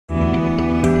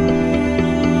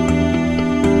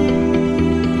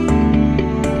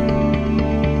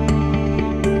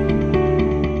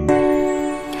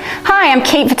Hi, I'm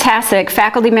Kate Vitasek,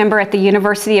 faculty member at the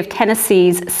University of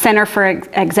Tennessee's Center for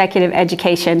Executive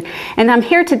Education, and I'm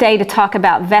here today to talk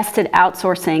about vested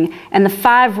outsourcing and the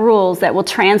 5 rules that will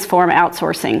transform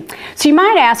outsourcing. So you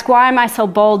might ask, why am I so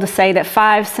bold to say that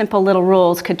 5 simple little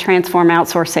rules could transform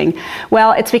outsourcing?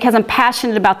 Well, it's because I'm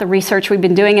passionate about the research we've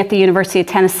been doing at the University of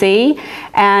Tennessee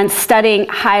and studying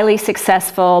highly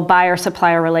successful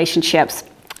buyer-supplier relationships.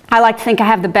 I like to think I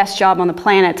have the best job on the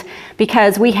planet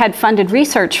because we had funded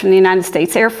research from the United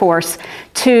States Air Force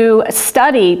to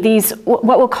study these, what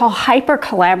we'll call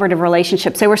hyper-collaborative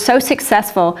relationships. They were so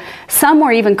successful, some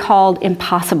were even called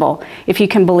impossible, if you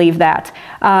can believe that.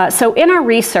 So in our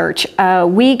research,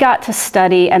 we got to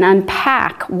study and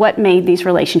unpack what made these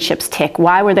relationships tick.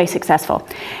 Why were they successful?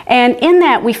 And in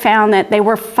that, we found that there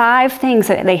were 5 things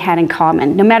that they had in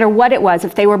common, no matter what it was.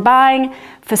 If they were buying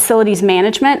facilities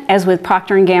management, as with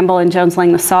Procter & Gamble and Jones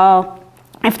Lang LaSalle,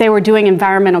 if they were doing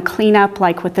environmental cleanup,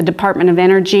 like with the Department of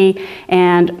Energy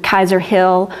and Kaiser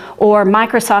Hill, or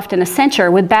Microsoft and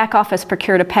Accenture with back office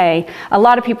procure to pay, a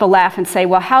lot of people laugh and say,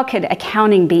 well, how could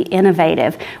accounting be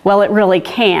innovative? Well, it really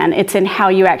can. It's in how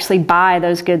you actually buy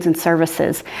those goods and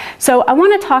services. So I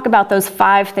want to talk about those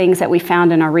 5 things that we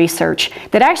found in our research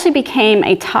that actually became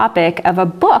a topic of a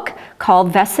book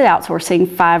called Vested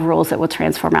Outsourcing, 5 Rules That Will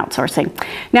Transform Outsourcing.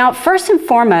 Now, first and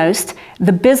foremost,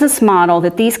 the business model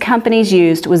that these companies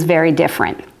used was very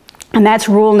different. And that's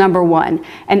rule number 1,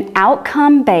 an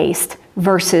outcome-based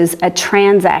versus a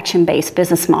transaction-based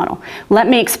business model. Let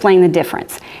me explain the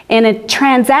difference. In a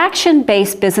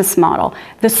transaction-based business model,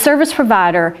 the service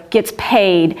provider gets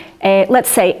paid, let's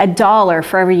say, $1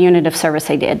 for every unit of service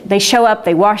they did. They show up,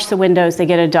 they wash the windows, they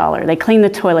get $1. They clean the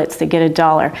toilets, they get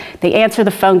 $1. They answer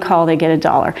the phone call, they get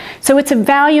 $1. So it's a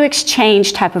value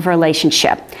exchange type of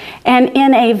relationship. And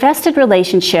in a vested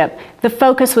relationship, the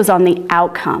focus was on the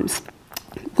outcomes.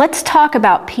 Let's talk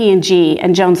about P&G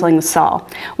and Jones Lang LaSalle.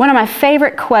 One of my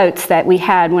favorite quotes that we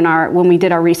had when we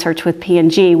did our research with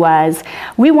P&G was,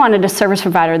 we wanted a service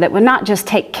provider that would not just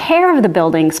take care of the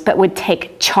buildings, but would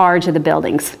take charge of the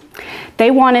buildings. They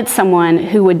wanted someone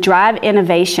who would drive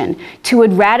innovation, who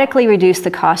would radically reduce the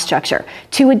cost structure,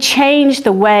 who would change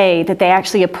the way that they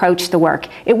actually approach the work.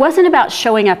 It wasn't about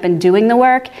showing up and doing the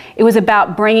work. It was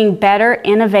about bringing better,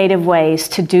 innovative ways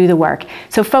to do the work.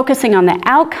 So focusing on the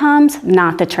outcomes,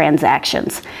 not the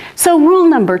transactions. So rule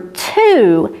number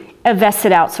 2 of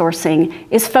vested outsourcing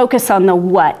is focus on the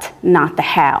what, not the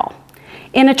how.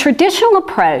 In a traditional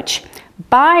approach,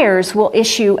 buyers will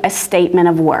issue a statement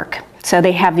of work. So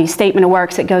they have these statement of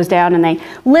works that goes down and they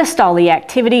list all the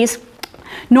activities.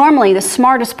 Normally, the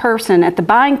smartest person at the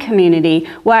buying community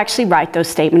will actually write those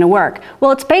statement of work. Well,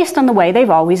 it's based on the way they've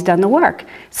always done the work.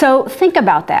 So think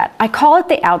about that. I call it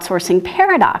the outsourcing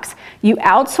paradox. You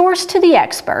outsource to the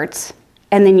experts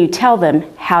and then you tell them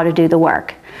how to do the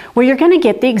work. Well, you're going to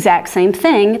get the exact same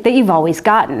thing that you've always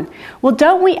gotten. Well,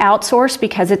 don't we outsource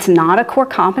because it's not a core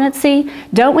competency?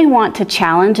 Don't we want to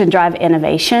challenge and drive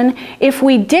innovation? If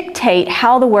we dictate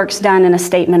how the work's done in a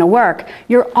statement of work,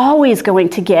 you're always going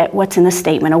to get what's in the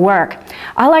statement of work.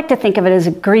 I like to think of it as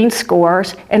green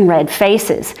scores and red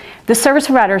faces. The service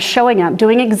provider is showing up,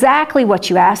 doing exactly what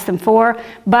you asked them for,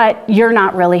 but you're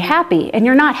not really happy. And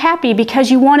you're not happy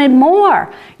because you wanted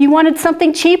more. You wanted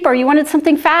something cheaper, you wanted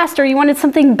something faster, you wanted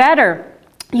something better.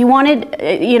 You wanted,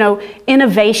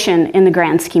 innovation in the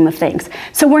grand scheme of things.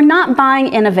 So we're not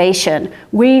buying innovation.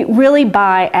 We really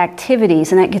buy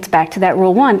activities, and that gets back to that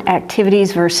rule 1,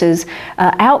 activities versus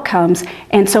outcomes.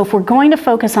 And so if we're going to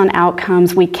focus on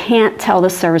outcomes, we can't tell the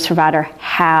service provider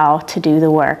how to do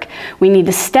the work. We need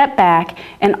to step back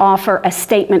and offer a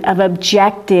statement of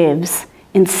objectives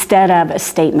instead of a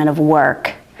statement of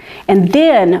work. And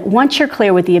then, once you're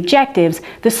clear with the objectives,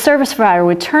 the service provider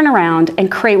would turn around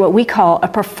and create what we call a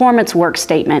performance work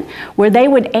statement, where they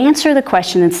would answer the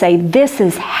question and say, this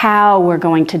is how we're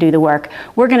going to do the work.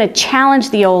 We're going to challenge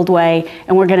the old way,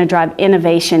 and we're going to drive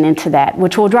innovation into that,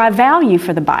 which will drive value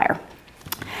for the buyer.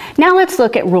 Now let's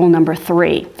look at rule number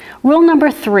 3. Rule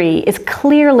number 3 is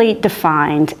clearly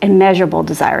defined and measurable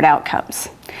desired outcomes.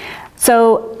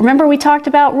 So remember we talked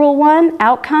about rule 1,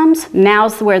 outcomes?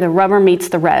 Now's where the rubber meets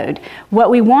the road. What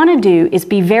we want to do is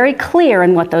be very clear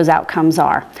in what those outcomes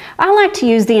are. I like to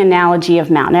use the analogy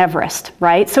of Mount Everest,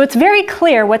 right? So it's very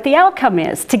clear what the outcome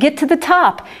is to get to the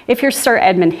top. If you're Sir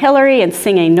Edmund Hillary and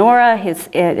singing Nora, his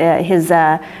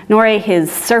Sherpa,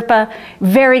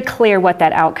 very clear what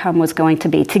that outcome was going to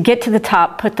be. To get to the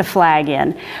top, put the flag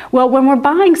in. Well, when we're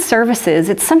buying services,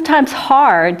 it's sometimes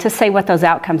hard to say what those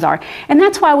outcomes are. And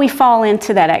that's why we fall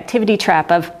into that activity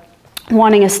trap of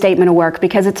wanting a statement of work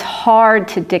because it's hard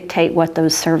to dictate what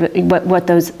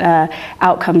those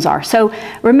outcomes are. So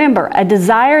remember, a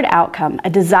desired outcome. A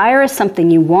desire is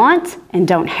something you want and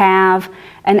don't have.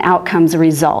 An outcome's a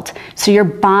result. So you're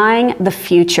buying the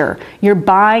future. You're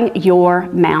buying your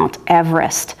Mount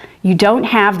Everest. You don't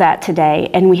have that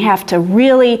today, and we have to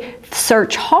really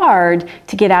search hard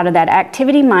to get out of that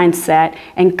activity mindset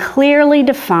and clearly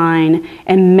define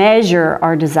and measure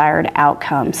our desired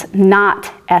outcomes,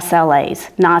 not SLAs,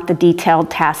 not the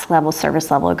detailed task level, service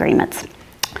level agreements.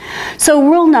 So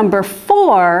rule number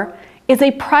 4 is a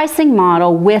pricing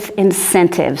model with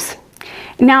incentives.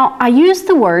 Now, I use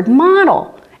the word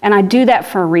model, and I do that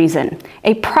for a reason.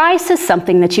 A price is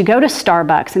something that you go to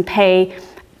Starbucks and pay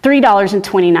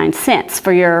 $3.29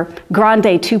 for your grande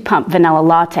 2-pump vanilla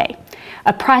latte.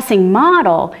 A pricing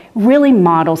model really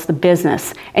models the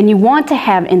business, and you want to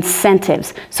have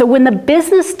incentives. So when the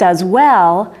business does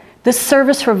well, the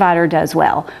service provider does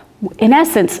well. In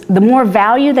essence, the more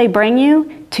value they bring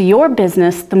you to your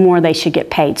business, the more they should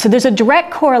get paid. So there's a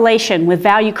direct correlation with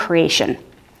value creation.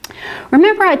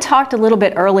 Remember, I talked a little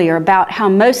bit earlier about how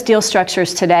most deal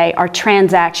structures today are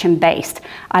transaction-based.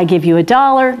 I give you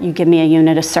 $1, you give me a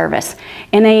unit of service.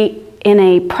 In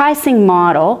a pricing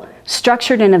model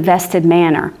structured in a vested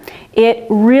manner, it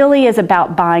really is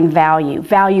about buying value,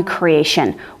 value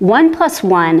creation. 1 +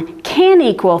 1 can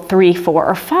equal 3, 4,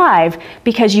 or 5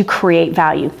 because you create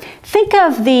value. Think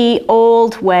of the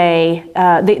old way,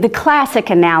 the classic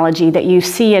analogy that you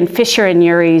see in Fisher and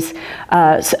Urey's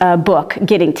book,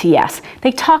 Getting to Yes.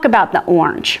 They talk about the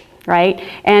orange, right?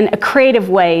 And creative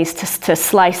ways to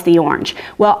slice the orange.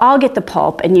 Well, I'll get the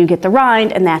pulp and you get the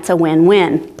rind, and that's a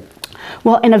win-win.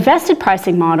 Well, in a vested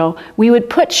pricing model, we would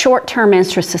put short-term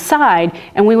interests aside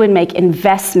and we would make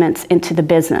investments into the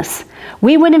business.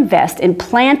 We would invest in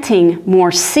planting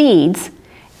more seeds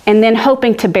and then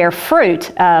hoping to bear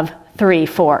fruit of 3,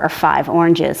 4, or 5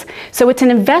 oranges. So it's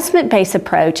an investment-based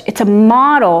approach. It's a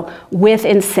model with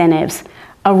incentives.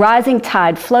 A rising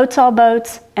tide floats all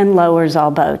boats and lowers all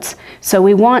boats. So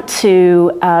we want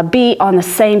to be on the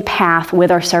same path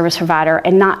with our service provider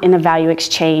and not in a value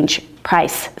exchange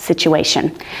price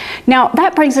situation. Now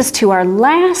that brings us to our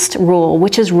last rule,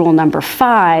 which is rule number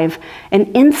 5, an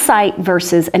insight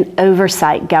versus an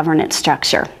oversight governance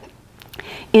structure.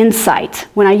 Insight.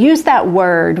 When I use that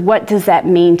word, what does that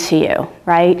mean to you,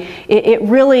 right? It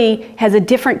really has a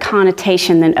different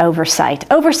connotation than oversight.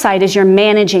 Oversight is you're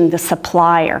managing the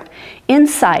supplier.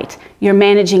 Insight, you're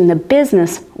managing the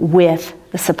business with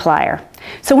the supplier.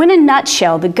 So in a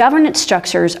nutshell, the governance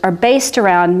structures are based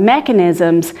around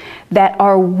mechanisms that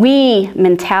are we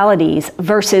mentalities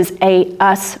versus a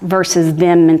us versus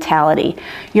them mentality.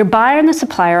 Your buyer and the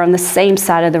supplier are on the same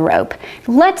side of the rope.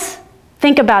 Let's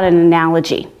think about an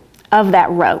analogy of that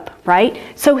rope, right?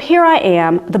 So here I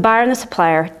am, the buyer and the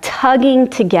supplier, tugging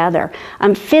together.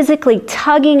 I'm physically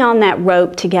tugging on that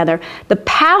rope together. The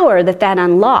power that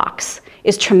unlocks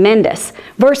is tremendous,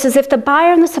 versus if the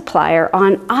buyer and the supplier are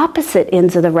on opposite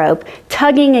ends of the rope,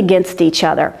 tugging against each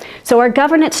other. So our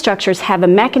governance structures have a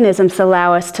mechanism to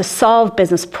allow us to solve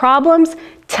business problems,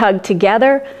 tug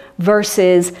together,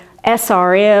 versus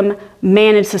SRM,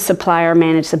 manage the supplier,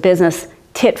 manage the business,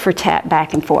 tit for tat,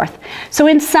 back and forth. So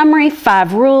in summary,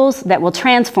 5 rules that will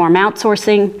transform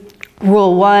outsourcing.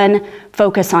 Rule 1,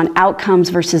 focus on outcomes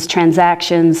versus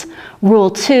transactions.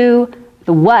 Rule 2,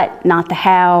 the what, not the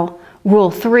how.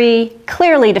 Rule 3,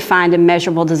 clearly defined and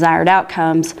measurable desired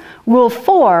outcomes. Rule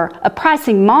 4, a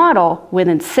pricing model with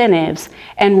incentives.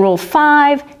 And Rule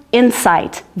 5,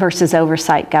 insight versus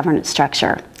oversight governance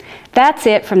structure. That's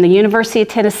it from the University of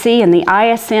Tennessee and the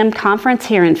ISM conference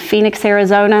here in Phoenix,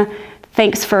 Arizona.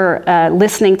 Thanks for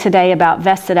listening today about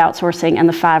vested outsourcing and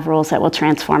the 5 rules that will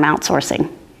transform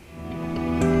outsourcing.